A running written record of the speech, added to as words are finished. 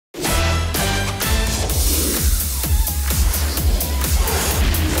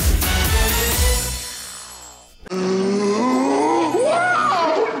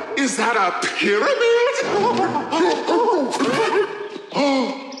pyramid?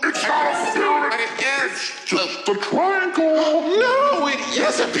 It's not a pyramid. It is. Just a triangle. No, it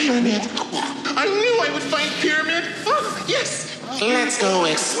is a pyramid. I knew I would find pyramid. Oh, yes. Let's go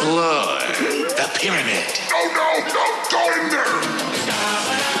explore the pyramid. No, don't go in there.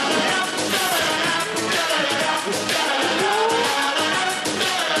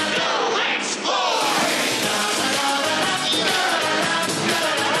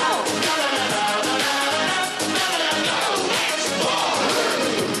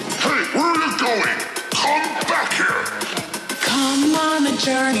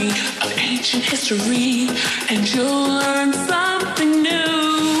 Journey of ancient history, and you'll learn something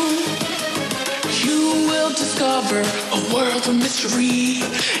new. You will discover a world of mystery.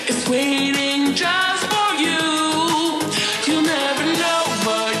 It's waiting just for you. You'll never know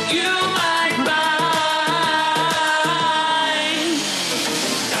what you might find.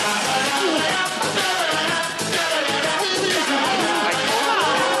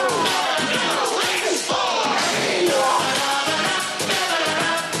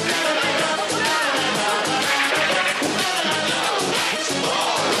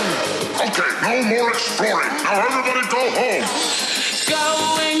 No more exploring. Now everybody go home.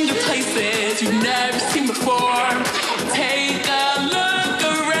 Going to places you've never